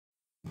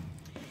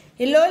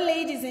Hello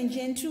ladies and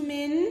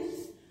gentlemen,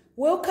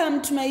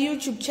 welcome to my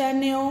YouTube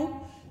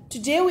channel.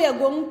 Today we are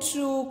going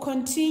to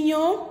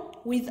continue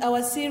with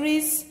our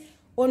series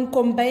on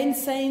Combined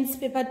Science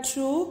Paper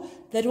 2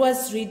 that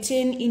was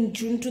written in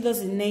June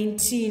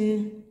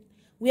 2019.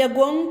 We are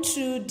going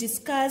to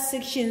discuss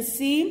Section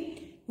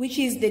C, which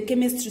is the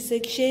chemistry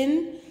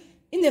section.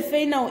 In the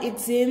final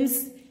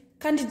exams,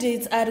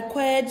 candidates are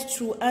required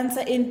to answer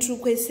any 2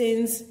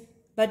 questions,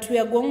 but we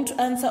are going to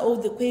answer all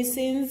the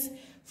questions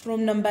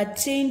from number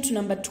 10 to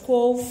number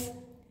 12.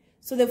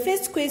 So the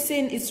first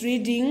question is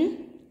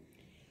reading,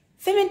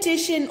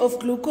 fermentation of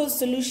glucose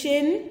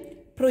solution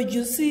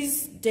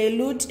produces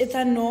dilute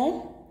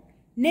ethanol.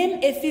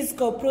 Name a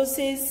physical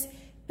process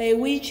by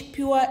which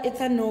pure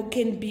ethanol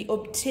can be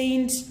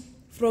obtained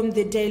from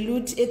the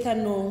dilute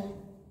ethanol.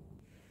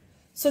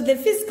 So the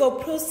physical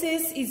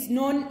process is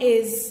known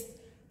as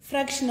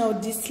fractional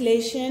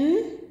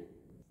distillation.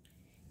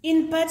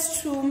 In part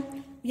 2,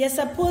 we are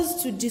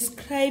supposed to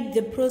describe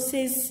the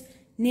process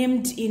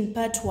named in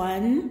part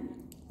 1,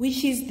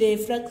 which is the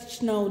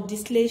fractional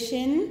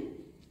distillation.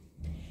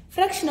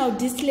 Fractional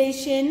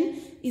distillation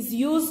is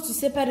used to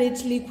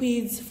separate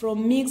liquids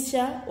from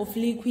mixture of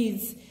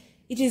liquids.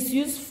 It is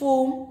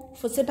useful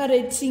for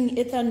separating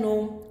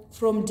ethanol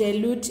from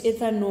dilute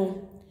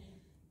ethanol.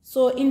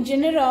 So in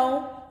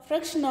general,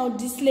 fractional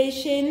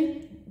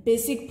distillation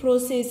basic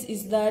process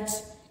is that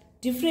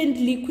different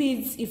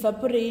liquids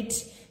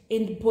evaporate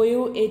and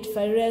boil at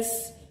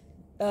various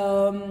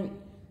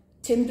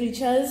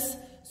temperatures.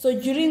 So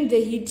during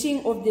the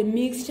heating of the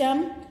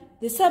mixture,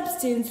 the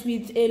substance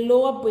with a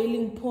lower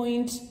boiling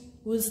point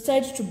will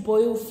start to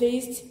boil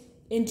first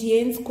and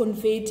hence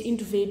convert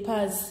into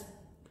vapors.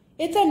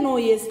 Ethanol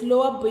has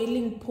lower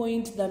boiling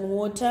point than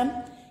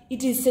water.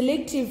 It is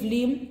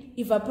selectively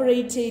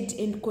evaporated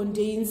and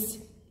condensed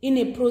in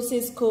a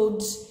process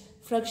called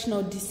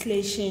fractional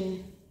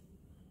distillation.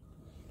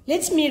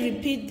 Let me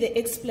repeat the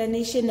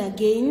explanation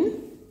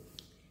again.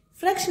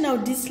 Fractional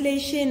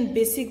distillation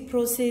basic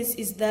process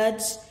is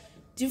that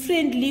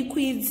different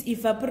liquids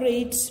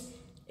evaporate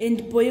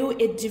and boil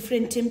at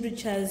different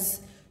temperatures.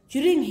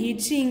 During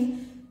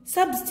heating,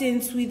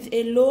 substance with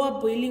a lower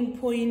boiling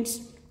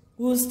point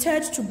will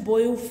start to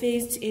boil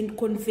first and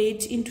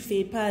convert into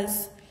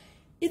vapors.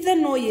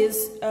 Ethanol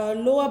has a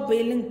lower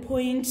boiling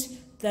point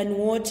than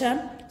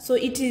water, so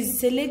it is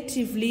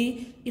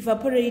selectively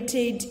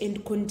evaporated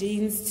and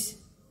condensed.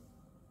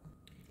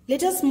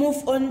 Let us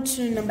move on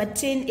to number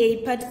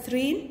 10A, part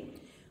 3. We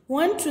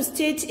want to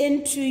state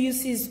any 2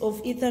 uses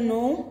of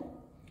ethanol.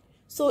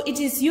 So it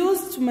is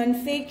used to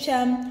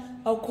manufacture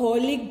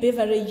alcoholic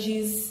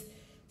beverages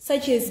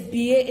such as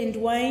beer and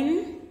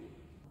wine.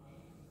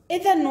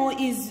 Ethanol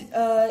is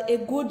a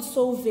good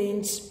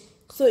solvent,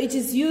 so it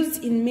is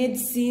used in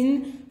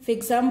medicine, for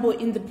example,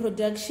 in the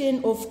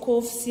production of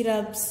cough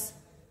syrups.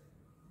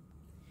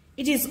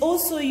 It is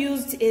also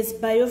used as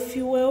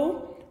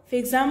biofuel. For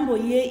example,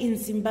 here in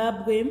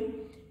Zimbabwe,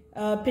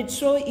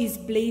 petrol is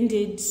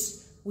blended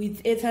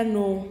with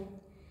ethanol.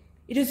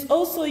 It is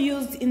also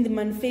used in the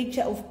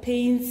manufacture of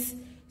paints,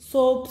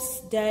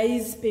 soaps,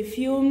 dyes,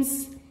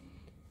 perfumes,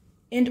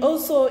 and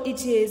also it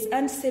has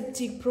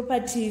antiseptic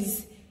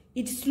properties.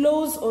 It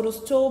slows or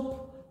stops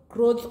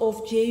growth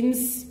of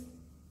germs.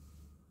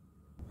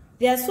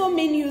 There are so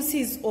many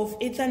uses of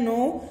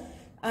ethanol.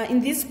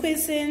 In this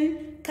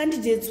question,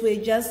 candidates were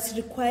just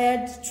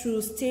required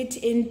to state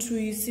any 2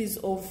 uses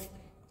of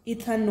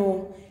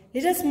ethanol.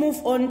 Let us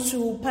move on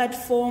to part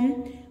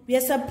 4. We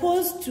are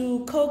supposed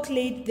to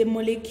calculate the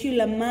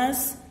molecular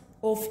mass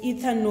of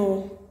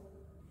ethanol.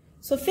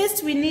 So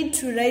first we need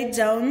to write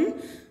down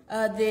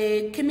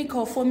the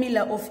chemical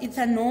formula of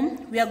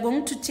ethanol. We are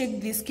going to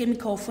take this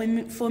chemical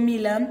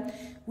formula,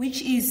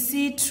 which is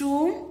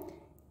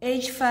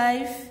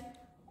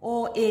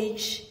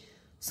C2H5OH.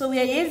 So we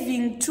are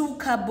having 2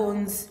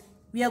 carbons.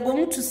 We are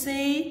going to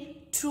say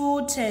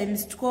 2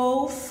 times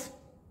 12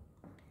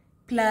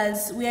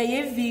 plus we are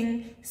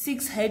having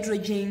 6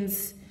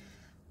 hydrogens.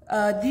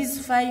 This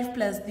 5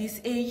 plus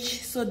this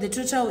H, so the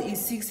total is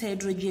 6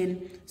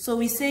 hydrogen. So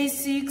we say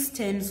 6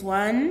 times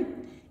 1,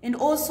 and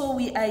also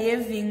we are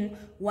having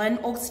 1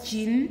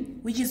 oxygen,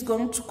 which is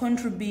going to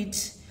contribute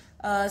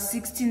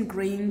 16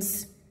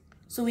 grams.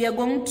 So we are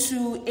going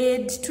to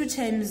add 2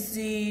 times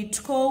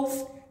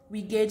 12,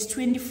 we get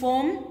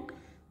 24.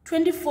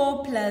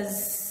 24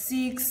 plus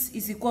 6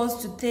 is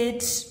equals to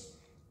 30.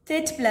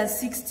 30 plus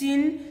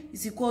 16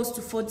 is equals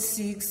to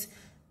 46.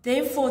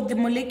 Therefore, the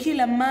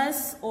molecular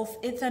mass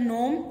of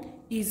ethanol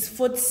is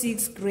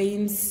 46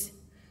 grams.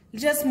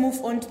 Let's just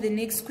move on to the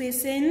next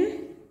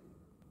question.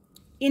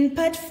 In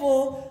part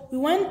 4, we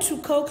want to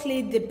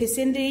calculate the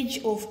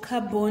percentage of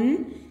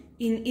carbon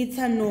in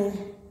ethanol.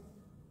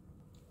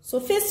 So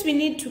first we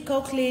need to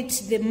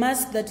calculate the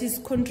mass that is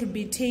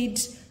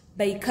contributed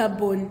by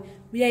carbon.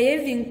 We are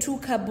having 2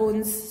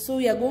 carbons, so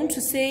we are going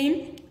to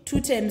say 2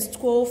 times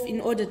 12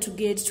 in order to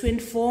get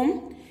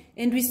 24.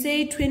 And we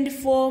say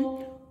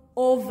 24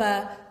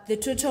 over the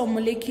total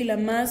molecular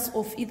mass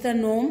of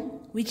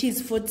ethanol, which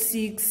is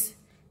 46.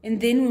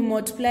 And then we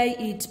multiply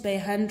it by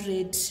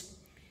 100.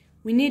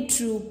 we need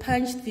to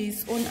punch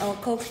this on our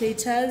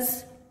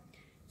calculators.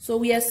 So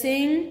we are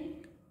saying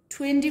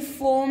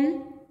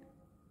 24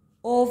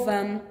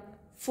 over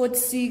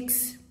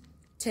 46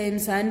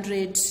 times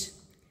 100.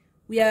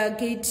 We are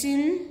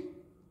getting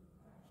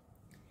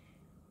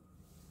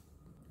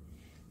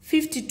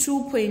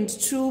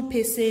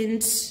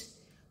 52.2%.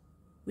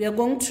 We are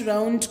going to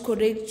round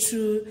correct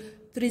to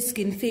three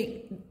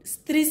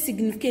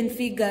significant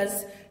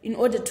figures in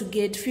order to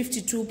get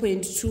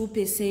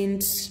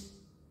 52.2%.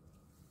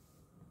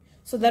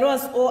 So that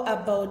was all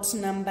about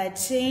number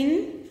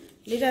 10.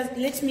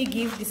 Let me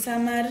give the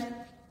summary.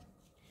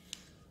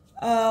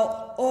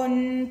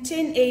 On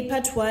 10A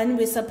part 1,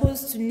 we're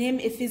supposed to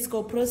name a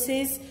physical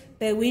process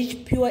by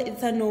which pure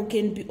ethanol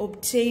can be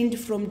obtained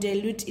from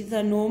dilute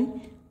ethanol.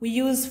 We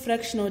use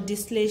fractional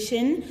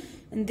distillation.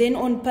 And then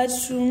on part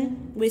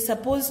 2, we're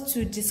supposed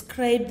to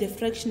describe the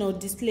fractional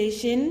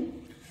distillation.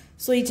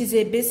 So it is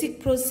a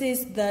basic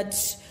process that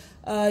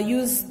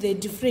uses the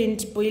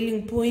different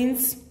boiling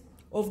points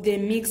of the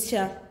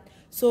mixture.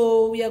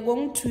 So we are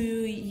going to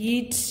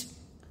heat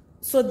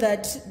so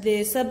that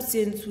the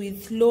substance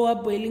with lower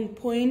boiling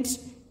point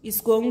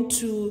is going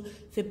to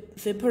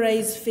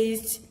vaporize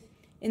first.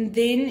 And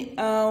then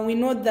we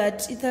know that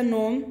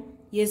ethanol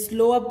has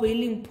lower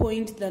boiling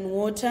point than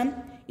water.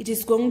 It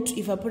is going to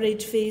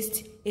evaporate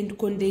first and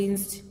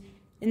condense.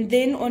 And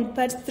then on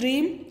part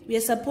 3, we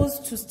are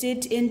supposed to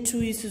state N2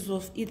 uses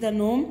of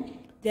ethanol.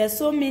 There are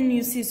so many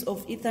uses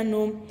of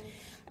ethanol.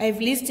 I've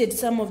listed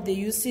some of the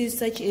uses,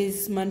 such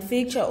as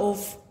manufacture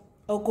of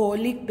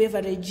alcoholic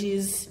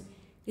beverages.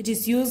 It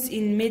is used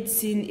in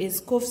medicine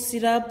as cough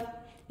syrup.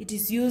 It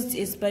is used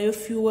as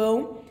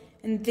biofuel.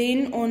 And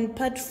then on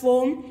part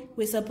 4,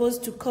 we're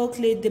supposed to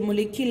calculate the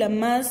molecular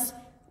mass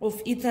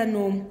of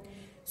ethanol.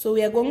 So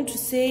we are going to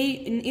say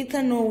in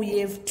ethanol we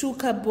have 2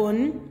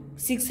 carbon,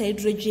 6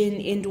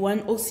 hydrogen, and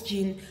 1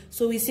 oxygen.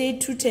 So we say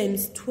 2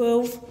 times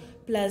 12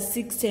 plus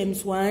 6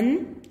 times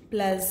 1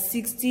 plus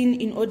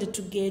 16 in order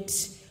to get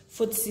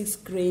 46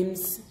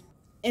 grams.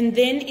 And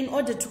then in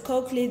order to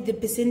calculate the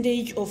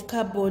percentage of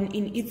carbon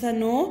in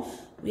ethanol,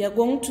 we are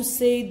going to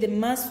say the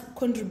mass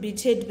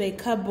contributed by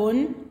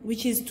carbon,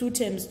 which is 2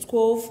 times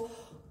 12,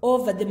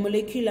 over the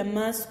molecular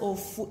mass of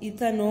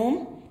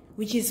ethanol,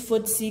 which is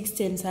 46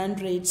 times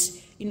 100,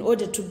 in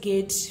order to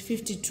get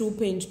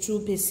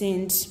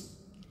 52.2%.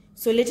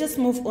 So let us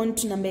move on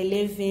to number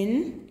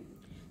 11.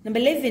 Number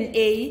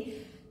 11A,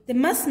 the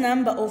mass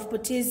number of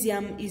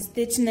potassium is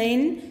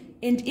 39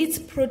 and its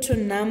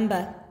proton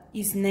number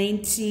is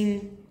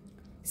 19.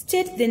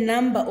 State the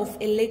number of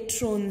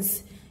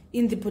electrons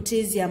in the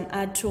potassium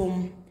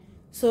atom.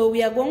 So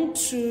we are going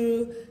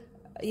to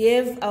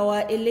have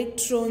our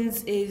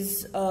electrons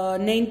as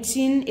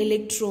 19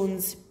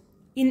 electrons.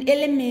 In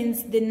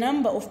elements, the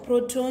number of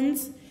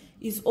protons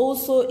is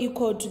also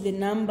equal to the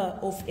number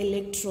of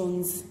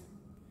electrons.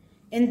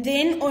 And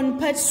then on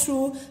part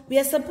 2, we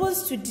are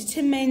supposed to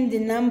determine the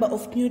number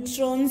of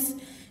neutrons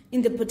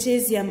in the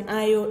potassium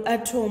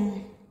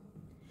atom.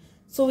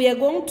 So we are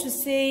going to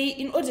say,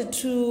 in order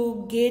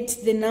to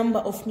get the number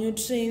of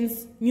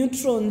neutrons,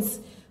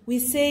 we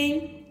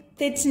say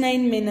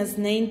 39 minus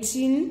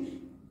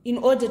 19 in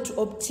order to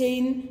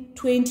obtain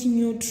 20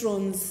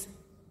 neutrons.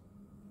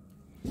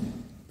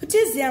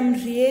 Potassium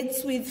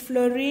reacts with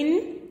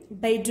fluorine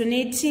by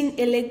donating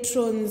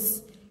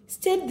electrons.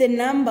 State the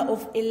number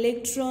of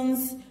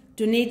electrons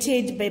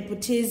donated by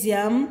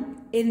potassium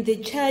and the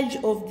charge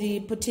of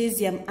the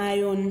potassium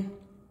ion.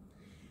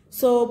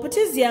 So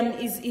potassium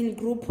is in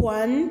group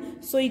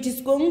 1, so it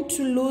is going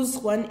to lose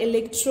 1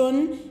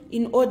 electron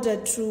in order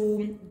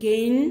to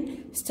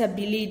gain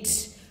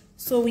stability.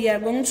 So we are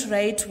going to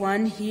write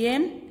 1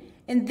 here,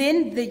 and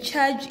then the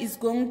charge is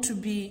going to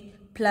be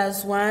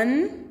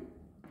 +1.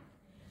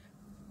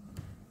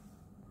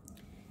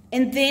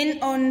 And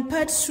then on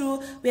part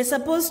 2, we are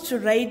supposed to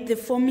write the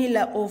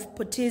formula of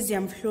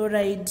potassium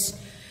fluoride.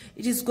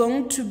 It is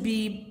going to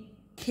be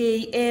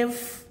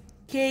Kf.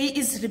 K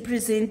is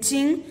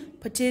representing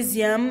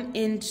potassium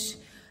and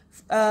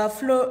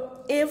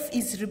F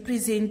is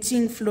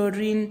representing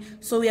fluorine.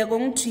 So we are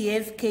going to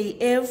have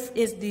Kf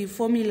as the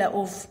formula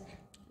of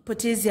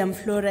potassium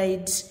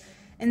fluoride.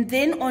 And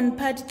then on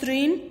part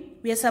 3,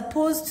 we are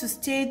supposed to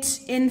state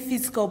N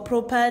physical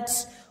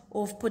properties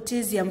of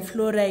potassium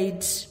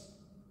fluoride.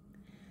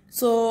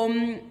 So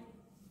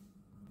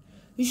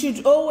you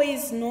should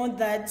always know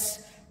that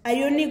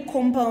ionic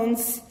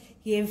compounds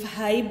have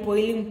high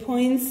boiling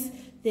points,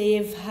 they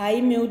have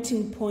high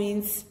melting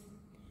points.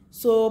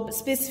 So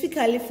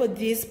specifically for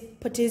this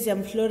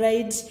potassium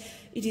fluoride,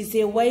 it is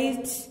a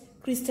white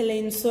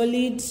crystalline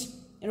solid,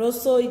 and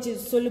also it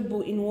is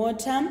soluble in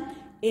water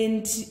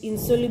and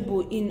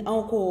insoluble in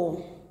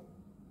alcohol.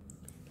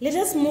 Let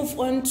us move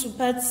on to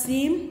part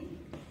C.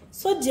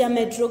 Sodium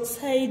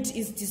hydroxide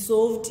is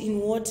dissolved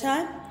in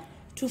water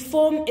to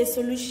form a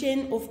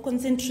solution of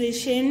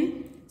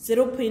concentration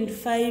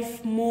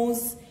 0.5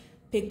 moles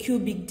per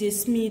cubic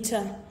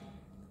decimeter.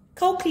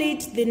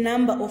 Calculate the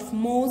number of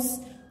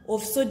moles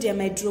of sodium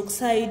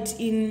hydroxide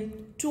in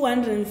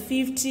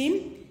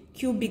 250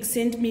 cubic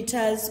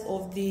centimeters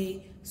of the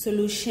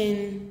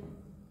solution.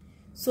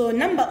 So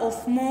number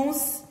of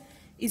moles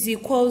is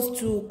equals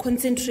to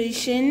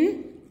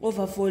concentration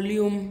over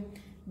volume.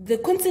 The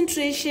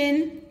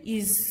concentration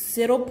is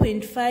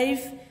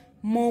 0.5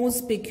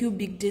 moles per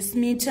cubic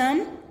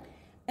decimeter,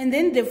 and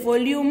then the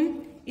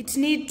volume, it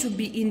needs to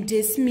be in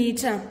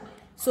decimeter.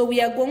 So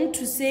we are going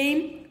to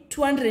say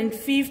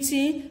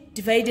 250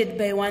 divided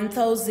by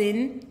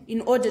 1000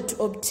 in order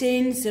to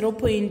obtain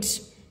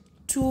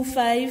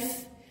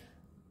 0.25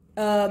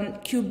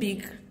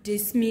 cubic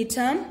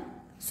decimeter.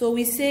 So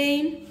we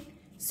say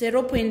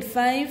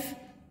 0.5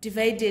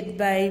 divided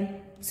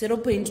by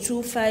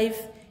 0.25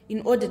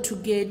 in order to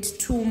get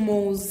 2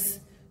 moles.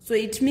 So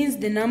it means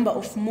the number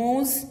of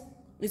moles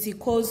is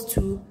equals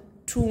to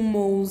 2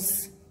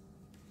 moles.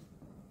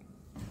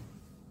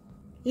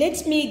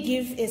 Let me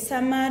give a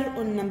summary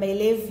on number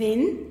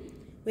 11.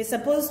 We're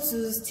supposed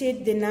to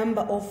state the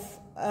number of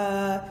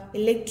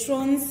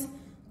electrons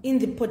in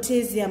the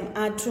potassium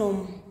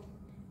atom.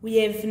 We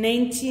have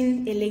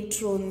 19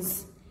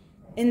 electrons.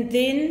 And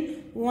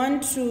then we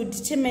want to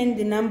determine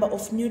the number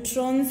of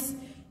neutrons.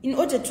 In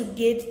order to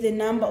get the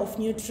number of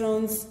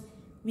neutrons,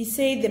 we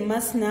say the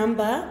mass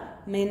number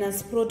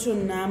minus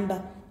proton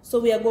number. So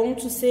we are going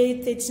to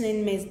say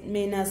 39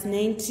 minus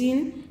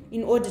 19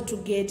 in order to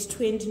get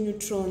 20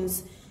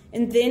 neutrons.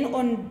 And then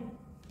on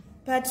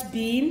part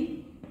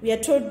B, we are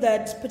told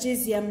that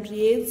potassium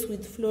reacts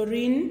with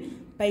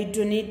fluorine by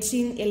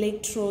donating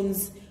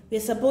electrons. We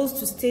are supposed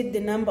to state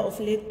the number of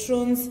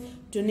electrons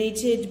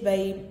donated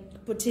by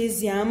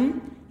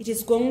potassium. It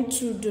is going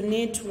to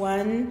donate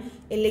 1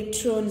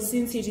 electron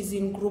since it is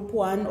in group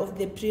 1 of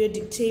the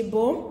periodic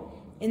table,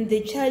 and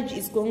the charge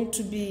is going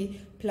to be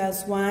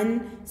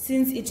 +1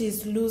 since it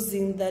is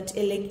losing that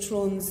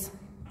electron.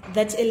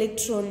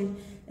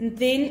 And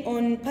then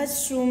on part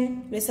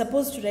 2, we're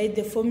supposed to write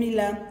the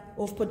formula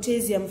of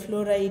potassium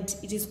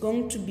fluoride. It is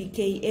going to be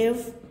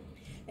Kf.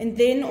 And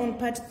then on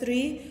part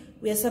 3,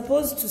 we are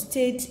supposed to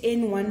state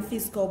N1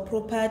 physical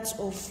property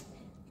of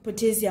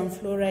potassium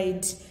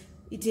fluoride.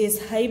 It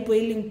is high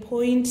boiling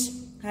point,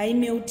 high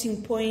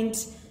melting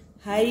point,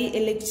 high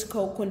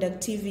electrical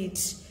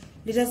conductivity.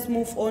 Let us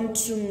move on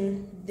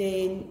to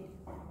the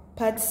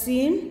part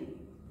C.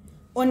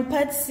 On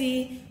part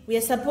C, we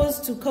are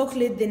supposed to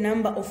calculate the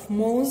number of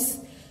moles.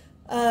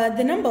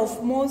 The number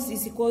of moles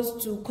is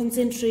equals to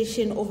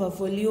concentration over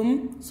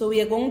volume. So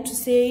we are going to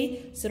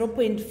say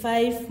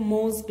 0.5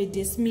 moles per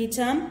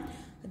decimeter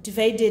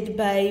divided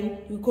by,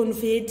 we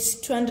convert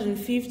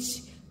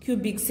 250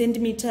 cubic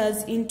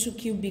centimeters into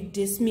cubic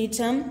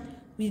decimeter.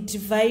 We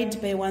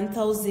divide by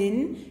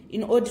 1000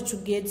 in order to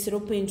get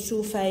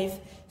 0.25.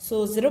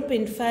 So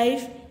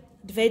 0.5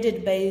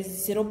 divided by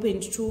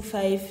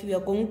 0.25, we are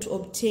going to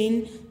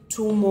obtain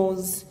 2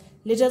 moles.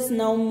 Let us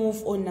now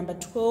move on number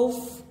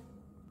 12.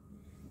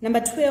 Number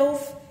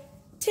 12,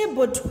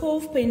 table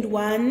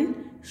 12.1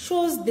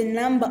 shows the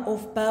number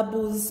of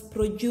bubbles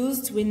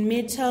produced when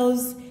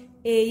metals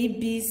A,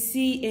 B,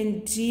 C,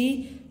 and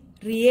D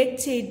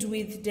reacted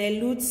with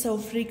dilute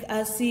sulfuric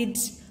acid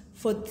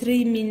for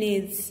 3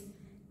 minutes.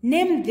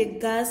 Name the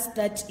gas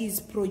that is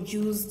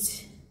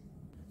produced.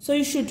 So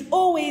you should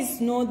always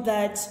know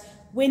that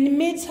when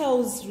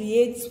metals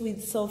react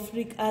with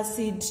sulfuric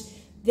acid,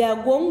 they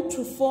are going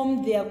to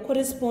form their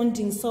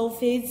corresponding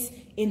sulfates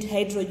and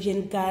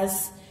hydrogen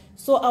gas.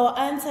 So our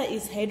answer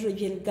is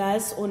hydrogen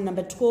gas on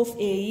number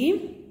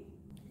 12A.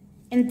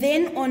 And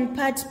then on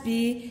part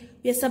B,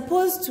 we are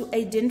supposed to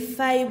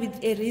identify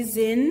with a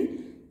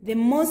reason the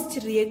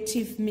most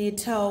reactive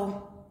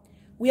metal.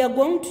 We are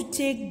going to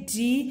take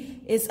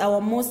D as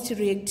our most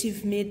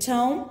reactive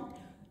metal.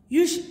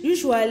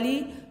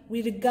 Usually,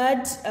 we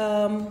regard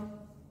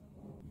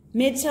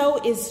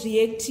metal as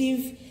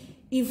reactive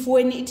if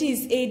when it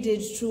is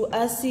added to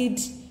acid,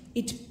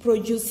 it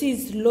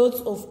produces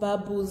lots of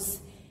bubbles.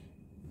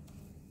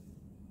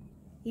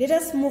 Let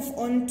us move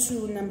on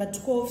to number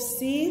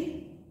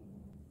 12C.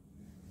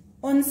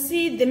 On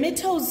C, the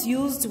metals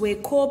used were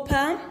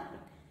copper,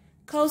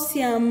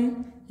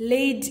 calcium,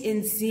 lead,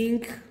 and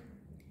zinc.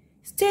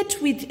 State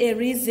with a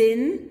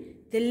reason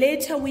the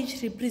letter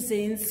which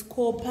represents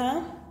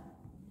copper.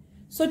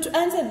 So to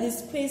answer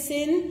this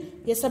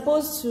question, you're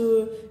supposed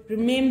to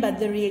remember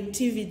the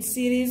reactivity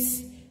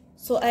series.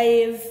 So I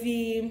have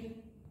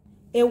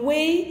a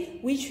way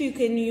which we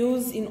can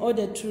use in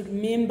order to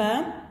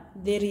remember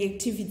the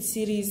reactivity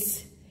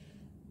series.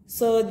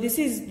 So this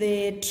is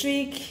the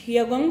trick. We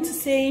are going to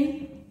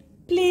say,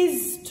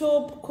 please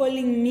stop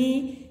calling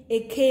me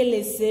a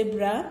careless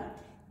zebra.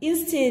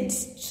 Instead,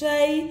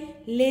 try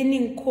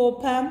learning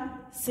copper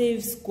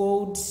saves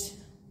gold.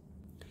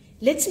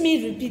 Let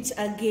me repeat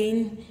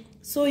again.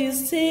 So you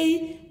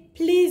say,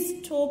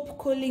 please stop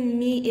calling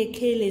me a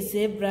careless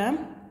zebra.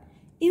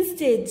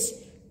 Instead,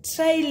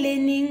 try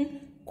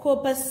learning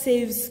copper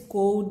saves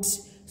gold.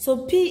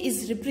 So P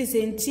is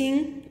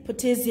representing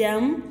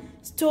potassium,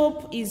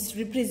 stop is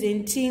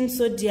representing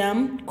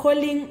sodium,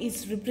 calling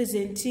is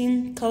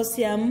representing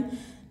calcium,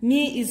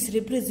 me is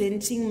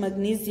representing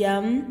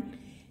magnesium,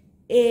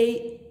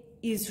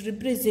 is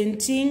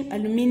representing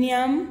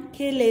aluminium,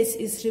 careless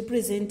is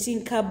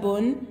representing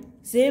carbon,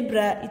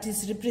 zebra it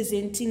is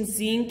representing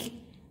zinc,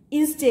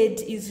 instead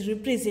is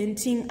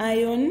representing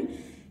iron,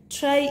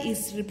 try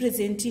is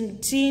representing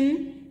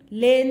tin,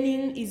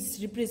 learning is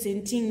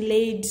representing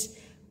lead,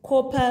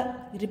 copper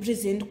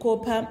represent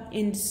copper,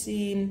 and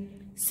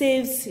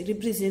saves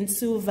represent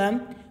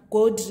silver,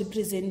 gold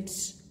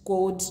represents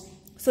gold.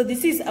 So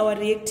this is our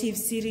reactive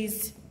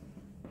series.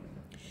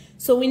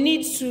 So we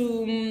need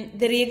to,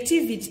 the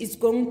reactivity is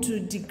going to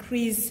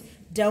decrease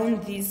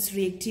down this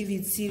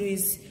reactivity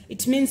series.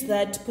 It means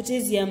that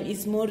potassium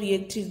is more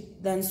reactive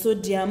than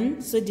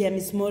sodium, sodium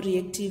is more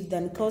reactive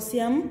than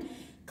calcium,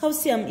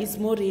 calcium is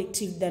more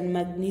reactive than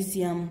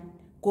magnesium,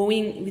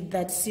 going with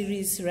that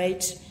series,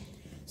 right?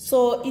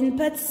 So in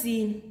part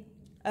C,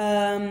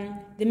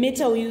 the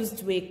metal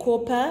used were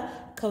copper,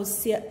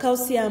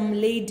 calcium,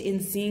 lead, and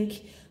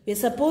zinc. We're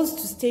supposed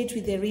to state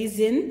with a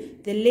reason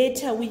the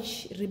letter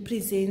which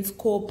represents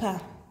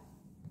copper.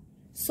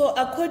 So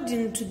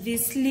according to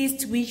this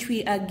list which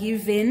we are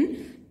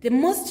given, the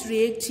most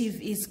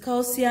reactive is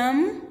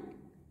calcium,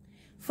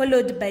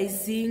 followed by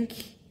zinc,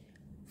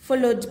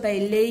 followed by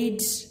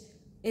lead,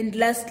 and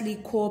lastly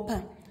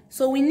copper.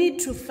 So we need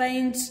to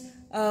find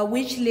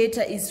which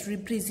letter is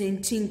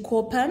representing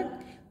copper.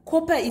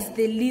 Copper is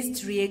the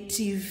least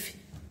reactive.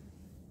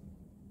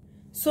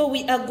 So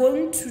we are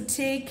going to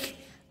take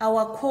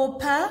our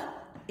copper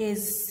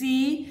as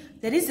C.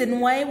 The reason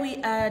why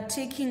we are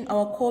taking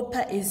our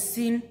copper as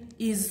C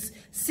is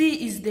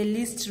the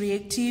least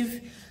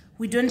reactive.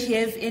 We don't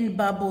have any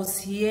bubbles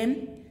here.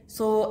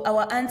 So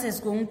our answer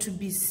is going to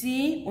be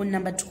C on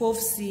number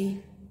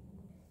 12C.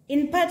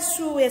 In part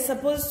 2, we are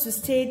supposed to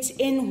state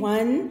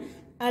N1,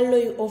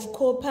 alloy of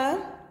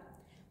copper.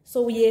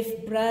 So we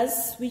have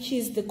brass, which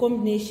is the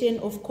combination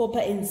of copper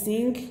and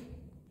zinc.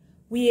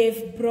 We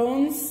have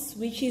bronze,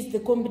 which is the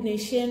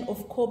combination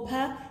of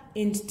copper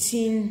and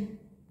tin.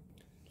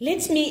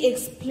 Let me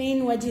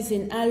explain what is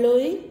an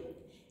alloy.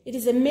 It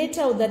is a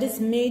metal that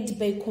is made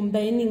by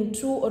combining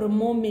two or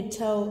more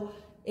metal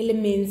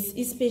elements,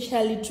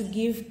 especially to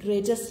give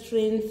greater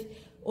strength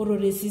or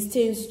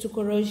resistance to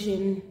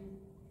corrosion.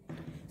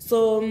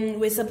 So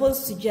we're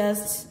supposed to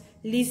just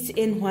list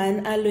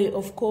N1, alloy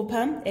of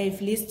copper.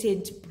 I've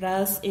listed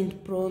brass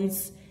and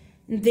bronze.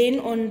 And then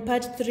on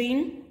part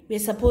 3, we're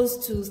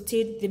supposed to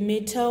state the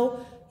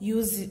metal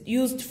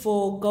used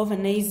for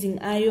galvanizing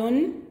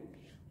iron.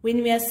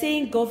 When we are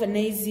saying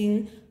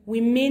galvanizing, we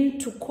mean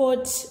to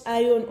coat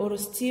iron or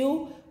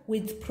steel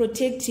with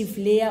protective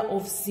layer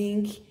of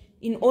zinc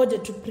in order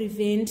to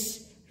prevent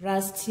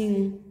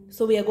rusting.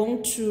 So we are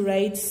going to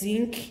write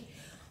zinc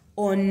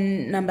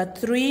on number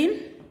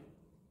 3.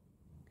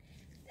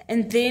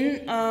 And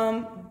then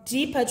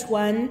D part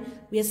 1,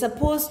 we are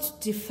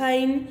supposed to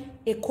define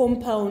a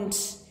compound.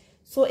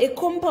 So a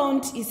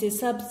compound is a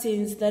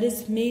substance that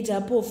is made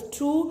up of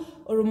two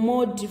or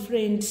more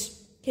different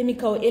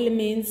chemical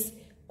elements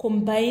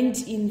combined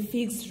in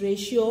fixed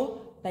ratio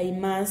by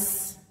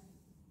mass.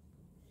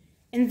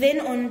 And then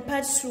on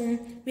part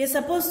 2, we are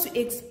supposed to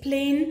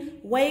explain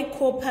why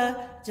copper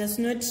does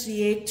not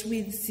react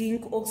with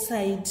zinc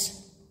oxide.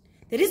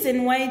 The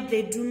reason why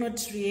they do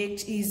not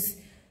react is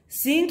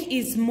zinc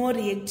is more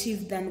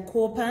reactive than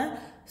copper,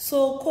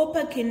 so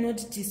copper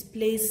cannot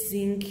displace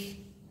zinc.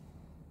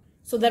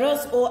 So that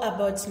was all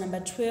about number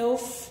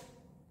 12.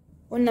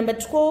 On number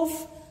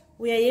 12,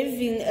 we are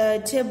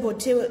having table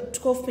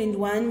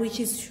 12.1, which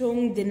is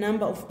showing the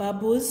number of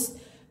bubbles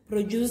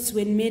produced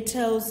when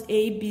metals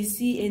A, B,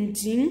 C, and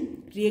D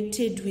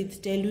reacted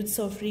with dilute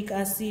sulfuric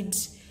acid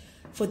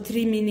for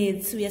 3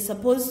 minutes. We are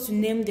supposed to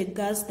name the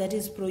gas that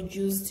is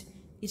produced.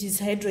 It is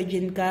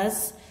hydrogen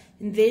gas.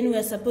 And then we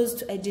are supposed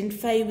to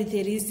identify with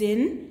a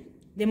reason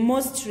the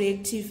most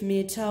reactive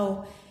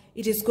metal.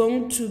 It is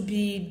going to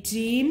be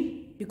D,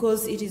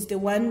 because it is the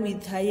one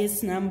with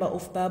highest number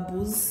of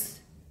bubbles.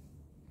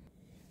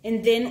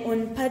 And then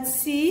on part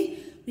C,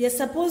 we are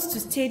supposed to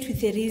state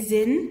with a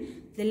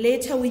reason the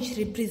letter which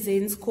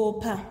represents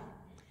copper.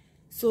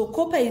 So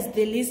copper is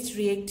the least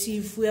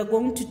reactive. We are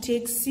going to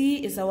take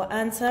C as our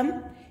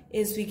answer,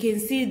 as we can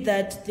see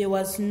that there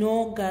was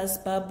no gas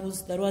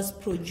bubbles that was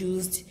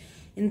produced.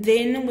 And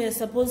then we are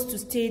supposed to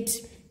state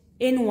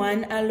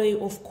N1, alloy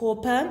of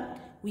copper.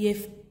 We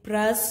have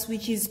brass,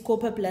 which is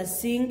copper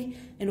plus zinc,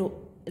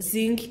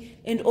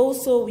 and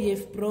also we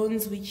have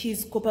bronze, which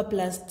is copper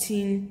plus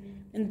tin.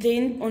 And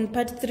then on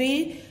part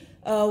 3,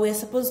 we are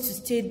supposed to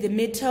state the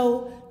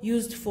metal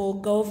used for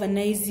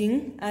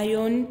galvanizing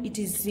iron. It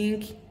is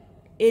zinc.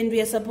 And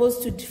we are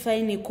supposed to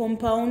define a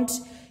compound.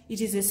 It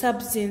is a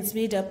substance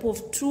made up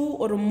of two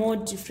or more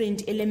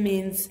different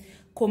elements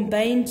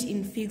combined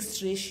in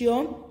fixed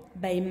ratio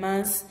by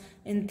mass.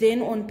 And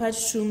then on part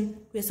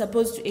 2, we are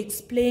supposed to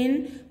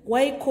explain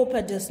why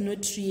copper does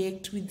not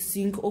react with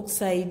zinc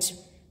oxide.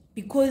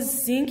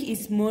 Because zinc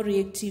is more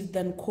reactive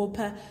than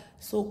copper,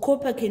 so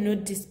copper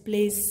cannot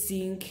displace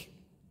zinc.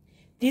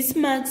 This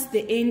marks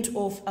the end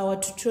of our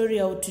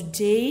tutorial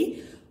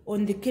today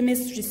on the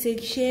chemistry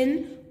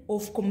section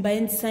of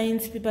Combined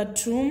Science Paper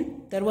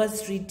 2 that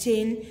was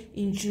written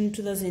in June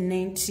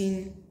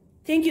 2019.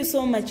 Thank you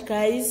so much,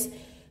 guys,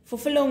 for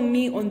following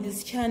me on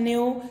this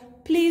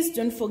channel. Please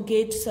don't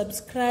forget to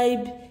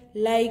subscribe,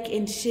 like,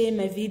 and share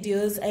my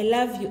videos. I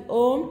love you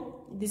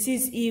all. This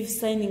is Eve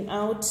signing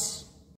out.